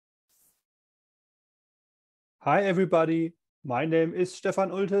Hi everybody, my name is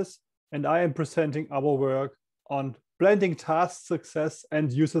Stefan Ultes and I am presenting our work on blending task success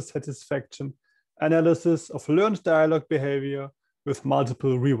and user satisfaction analysis of learned dialogue behavior with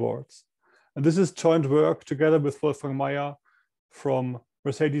multiple rewards. And this is joint work together with Wolfgang Maier from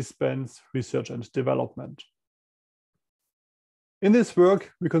Mercedes-Benz Research and Development. In this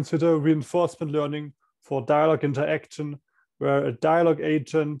work, we consider reinforcement learning for dialogue interaction, where a dialogue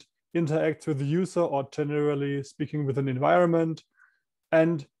agent interacts with the user, or generally speaking with an environment,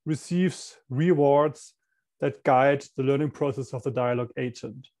 and receives rewards that guide the learning process of the dialogue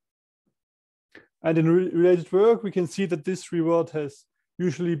agent. And in related work, we can see that this reward has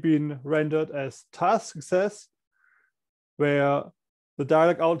usually been rendered as task success, where the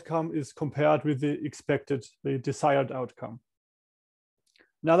dialogue outcome is compared with the desired outcome.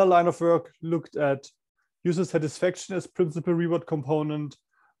 Another line of work looked at user satisfaction as principal reward component,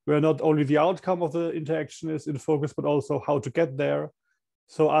 where not only the outcome of the interaction is in focus, but also how to get there.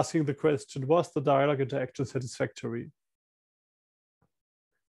 So asking the question, was the dialogue interaction satisfactory?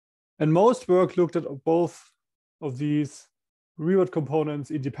 And most work looked at both of these reward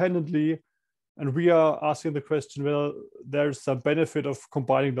components independently. And we are asking the question, well, there's some benefit of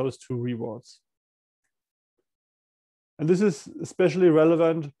combining those two rewards. And this is especially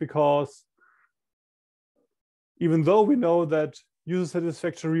relevant because even though we know that user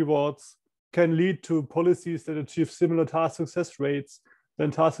satisfaction rewards can lead to policies that achieve similar task success rates than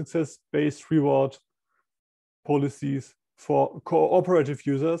task success-based reward policies for cooperative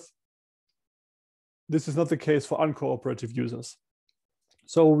users, this is not the case for uncooperative users.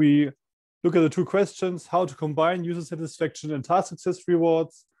 So we look at the two questions: how to combine user satisfaction and task success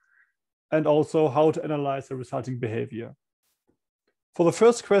rewards, and also how to analyze the resulting behavior. For the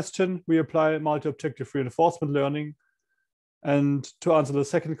first question, we apply multi-objective reinforcement learning. And to answer the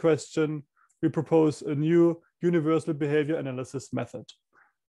second question, we propose a new universal behavior analysis method.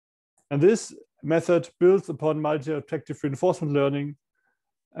 And this method builds upon multi-objective reinforcement learning.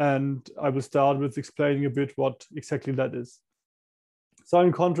 And I will start with explaining a bit what exactly that is. So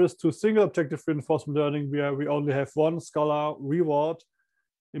in contrast to single objective reinforcement learning, where we only have one scalar reward,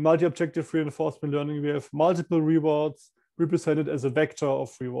 in multi-objective reinforcement learning, we have multiple rewards represented as a vector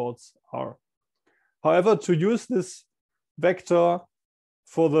of rewards R. However, to use this vector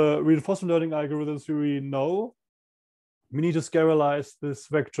for the reinforcement learning algorithms we know, we need to scaralize this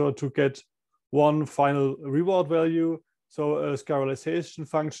vector to get one final reward value. So a scaralization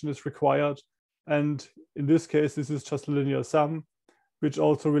function is required. And in this case, this is just a linear sum, which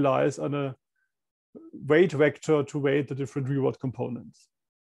also relies on a weight vector to weight the different reward components.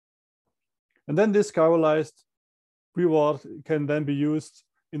 And then this scaralized reward can then be used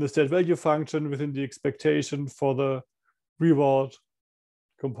in the state value function within the expectation for the reward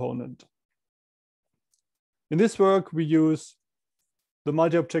component. In this work, we use the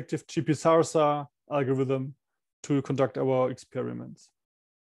multi-objective GP-Sarsa algorithm to conduct our experiments.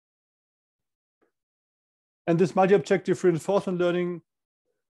 And this multi-objective reinforcement learning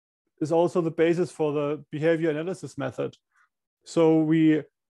is also the basis for the behavior analysis method. So we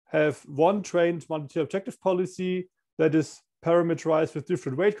have one trained multi-objective policy that is parameterized with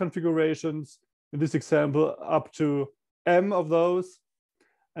different weight configurations. In this example, up to M of those.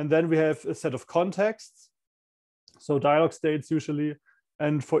 And then we have a set of contexts, so dialogue states usually.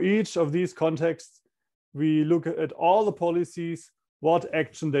 And for each of these contexts, we look at all the policies, what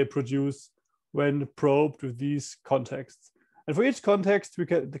action they produce when probed with these contexts. And for each context, we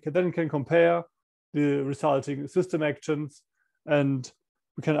can compare the resulting system actions, and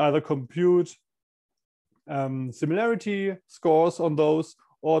we can either compute similarity scores on those,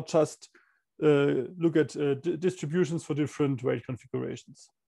 or just look at distributions for different weight configurations.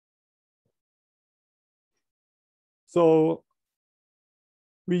 So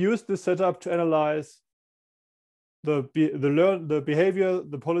we use this setup to analyze the behavior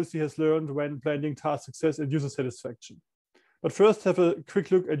the policy has learned when blending task success and user satisfaction. But first, have a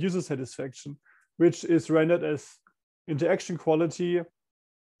quick look at user satisfaction, which is rendered as interaction quality.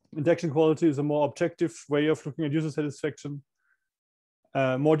 Interaction quality is a more objective way of looking at user satisfaction.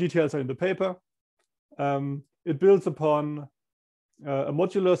 More details are in the paper. It builds upon a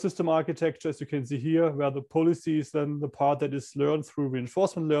modular system architecture, as you can see here, where the policy is then the part that is learned through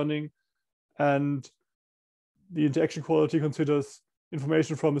reinforcement learning. And the interaction quality considers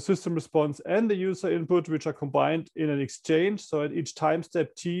information from the system response and the user input, which are combined in an exchange. So at each time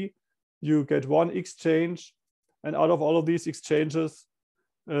step t, you get one exchange. And out of all of these exchanges,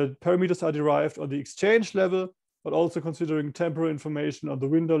 parameters are derived on the exchange level, but also considering temporal information on the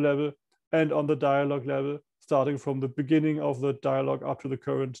window level and on the dialogue level, starting from the beginning of the dialogue up to the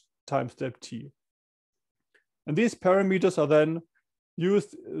current time step t. And these parameters are then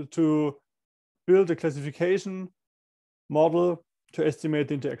used to build a classification model to estimate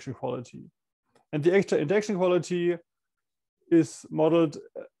the interaction quality. And the interaction quality is modeled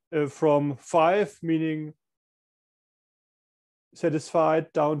from 5, meaning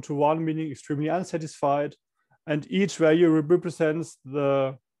satisfied, down to 1, meaning extremely unsatisfied. And each value represents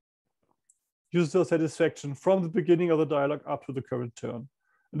the user satisfaction from the beginning of the dialogue up to the current turn.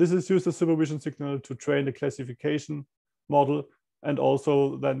 And this is used as supervision signal to train the classification model. And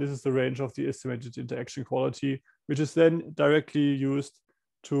also then this is the range of the estimated interaction quality, which is then directly used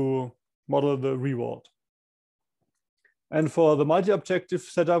to model the reward. And for the multi-objective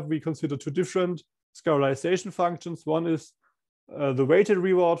setup, we consider 2 different scalarization functions. One is the weighted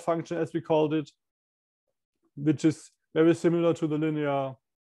reward function, as we called it, which is very similar to the linear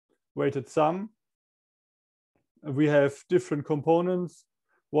weighted sum. We have different components,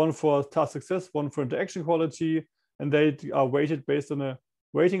 one for task success, one for interaction quality, and they are weighted based on a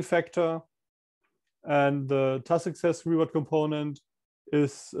weighting factor. And the task success reward component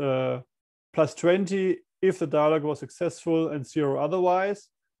is plus 20 if the dialogue was successful and 0 otherwise,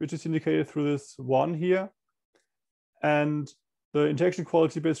 which is indicated through this 1 here. And the interaction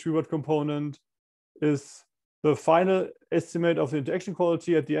quality based reward component is the final estimate of the interaction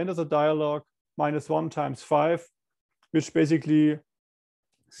quality at the end of the dialogue minus 1 times 5, which basically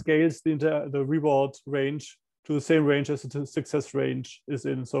scales the reward range to the same range as the success range is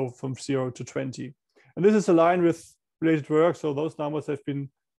in, so from 0 to 20. And this is aligned with related work, so those numbers have been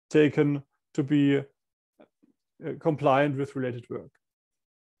taken to be compliant with related work.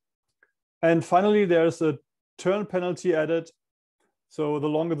 And finally, there's a turn penalty added. So the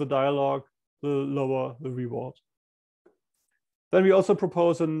longer the dialogue, the lower the reward. Then we also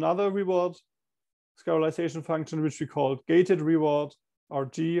propose another reward scalarization function, which we call gated reward,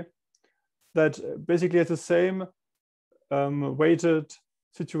 RG, that basically has the same weighted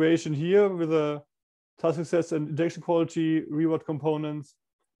situation here with a task success and interaction quality reward components.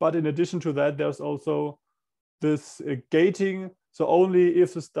 But in addition to that, there's also this gating. So only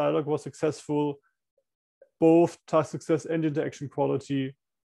if this dialogue was successful, both task success and interaction quality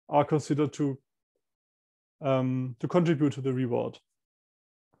are considered to contribute to the reward.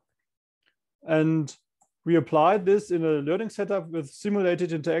 And we applied this in a learning setup with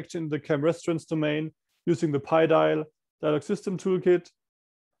simulated interaction in the CAM restaurants domain using the PyDial dialogue system toolkit.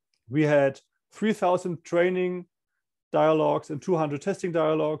 We had 3,000 training dialogues and 200 testing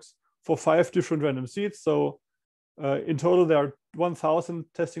dialogues for 5 different random seeds. So in total, there are 1,000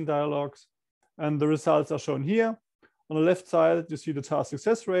 testing dialogues, and the results are shown here. On the left side, you see the task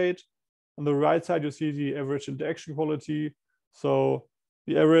success rate. On the right side, you see the average interaction quality. So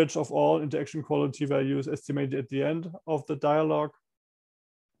the average of all interaction quality values estimated at the end of the dialogue.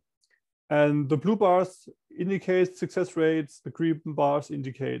 And the blue bars indicate success rates. The green bars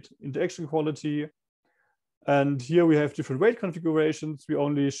indicate interaction quality. And here we have different weight configurations. We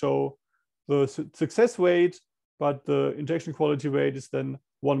only show the success weight, but the interaction quality weight is then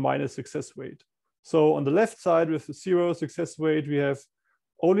 1 minus success weight. So on the left side with 0 success weight, we have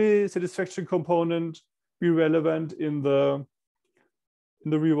only satisfaction component be relevant in the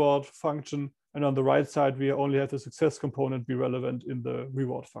reward function. And on the right side, we only have the success component be relevant in the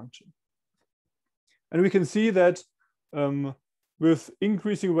reward function. And we can see that with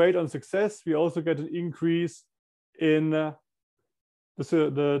increasing weight on success, we also get an increase in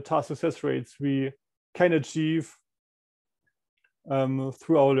the task success rates we can achieve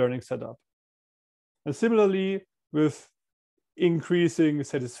through our learning setup. And similarly, with increasing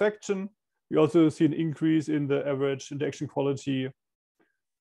satisfaction, we also see an increase in the average interaction quality.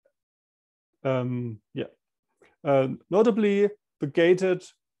 Notably, the gated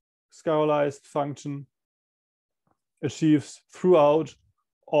scalarized function achieves throughout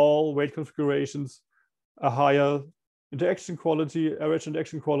all weight configurations a higher interaction quality, average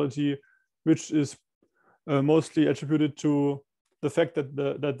interaction quality, which is mostly attributed to the fact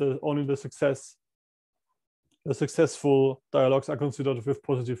that only the successful dialogues are considered with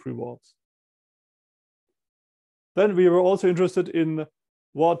positive rewards. Then we were also interested in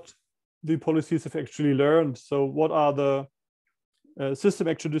what the policies have actually learned. So what are the system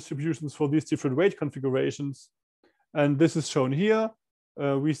action distributions for these different weight configurations? And this is shown here.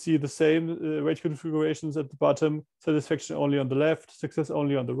 We see the same weight configurations at the bottom, satisfaction only on the left, success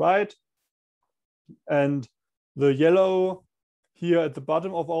only on the right. And the yellow here at the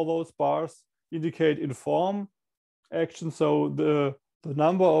bottom of all those bars indicate inform action. So the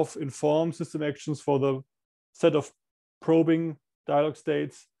number of inform system actions for the set of probing dialog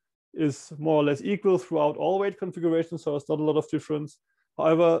states is more or less equal throughout all weight configurations, so it's not a lot of difference.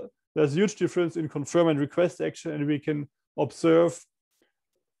 However, there's a huge difference in confirm and request action, and we can observe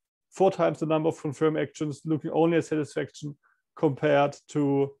 4 times the number of confirm actions looking only at satisfaction compared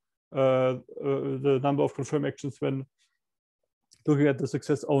to the number of confirm actions when looking at the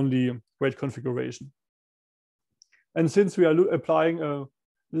success only weight configuration. And since we are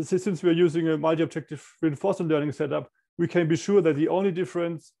since we are using a multi-objective reinforcement learning setup, we can be sure that the only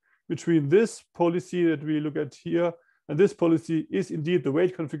difference between this policy that we look at here and this policy is indeed the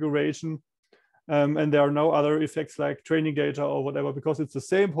weight configuration. And there are no other effects like training data or whatever, because it's the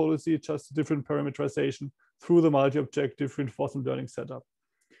same policy, just different parameterization through the multi-objective reinforcement learning setup.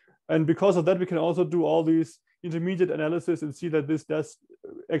 And because of that, we can also do all these intermediate analysis and see that this does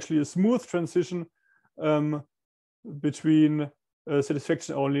actually a smooth transition between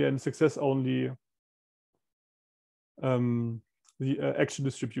satisfaction only and success only the action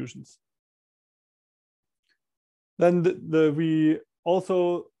distributions. Then we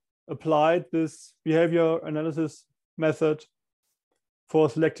also applied this behavior analysis method for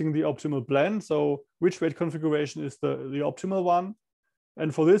selecting the optimal blend. So which weight configuration is the optimal one?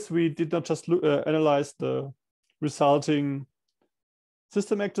 And for this, we did not just analyze the resulting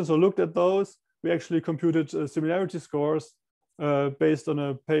system actions or looked at those. We actually computed similarity scores based on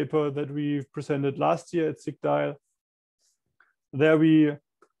a paper that we presented last year at SIGDIAL. There we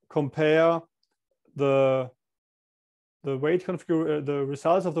compare the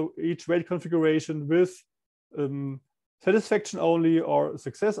results of each weight configuration with satisfaction only or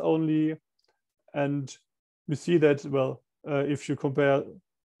success only, and we see that, well, if you compare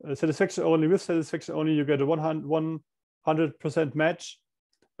satisfaction only with satisfaction only, you get a 100% match.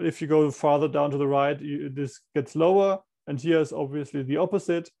 But if you go farther down to the right, this gets lower, and here is obviously the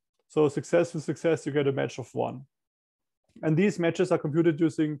opposite. So success with success, you get a match of 1. And these matches are computed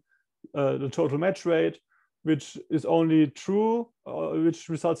using the total match rate, which is only true, which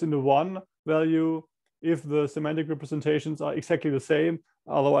results in the 1 value if the semantic representations are exactly the same,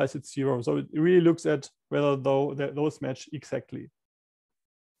 otherwise it's 0. So it really looks at whether those match exactly.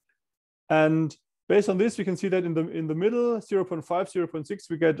 And based on this, we can see that in the middle, 0.5, 0.6,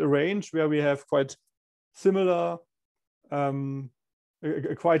 we get a range where we have quite similar, a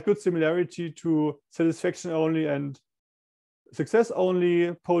quite good similarity to satisfaction only and success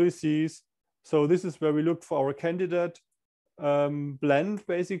only policies. So this is where we look for our candidate blend,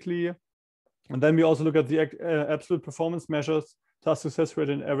 basically. And then we also look at the absolute performance measures, task success rate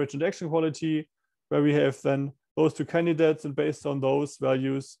and average and action quality, where we have then those 2 candidates, and based on those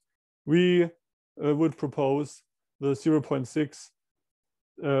values, we would propose the 0.6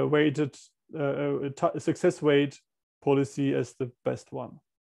 weighted success weight policy as the best one.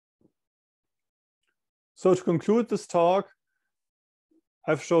 So to conclude this talk,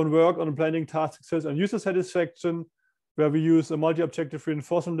 I've shown work on blending task success and user satisfaction, where we use a multi-objective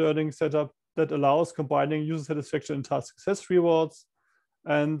reinforcement learning setup that allows combining user satisfaction and task success rewards.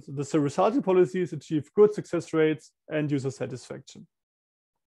 And the resulting policies achieve good success rates and user satisfaction.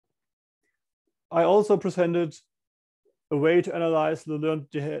 I also presented a way to analyze the learned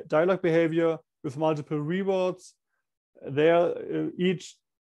dialogue behavior with multiple rewards. There, each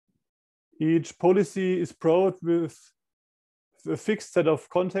policy is probed with a fixed set of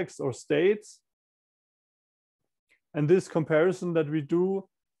contexts or states. And this comparison that we do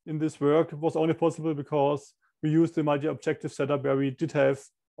in this work was only possible because we used the multi-objective setup, where we did have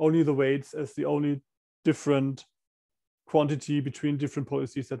only the weights as the only different quantity between different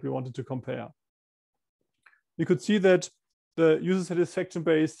policies that we wanted to compare. We could see that the user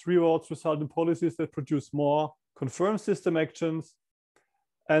satisfaction-based rewards result in policies that produce more confirmed system actions,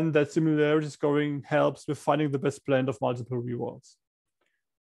 and that similarity scoring helps with finding the best blend of multiple rewards.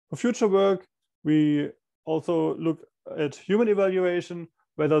 For future work, we also look at human evaluation,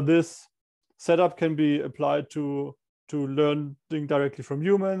 whether this setup can be applied to learning directly from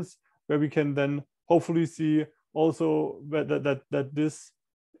humans, where we can then hopefully see also that this,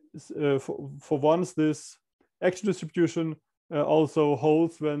 for once, this action distribution also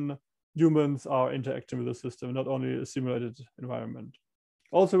holds when humans are interacting with the system, not only a simulated environment.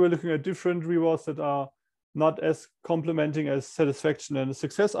 Also, we're looking at different rewards that are not as complementing as satisfaction and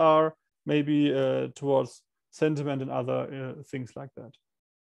success are, maybe towards sentiment and other things like that.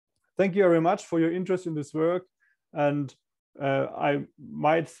 Thank you very much for your interest in this work. And I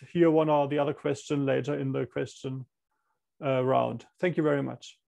might hear one or the other question later in the question round. Thank you very much.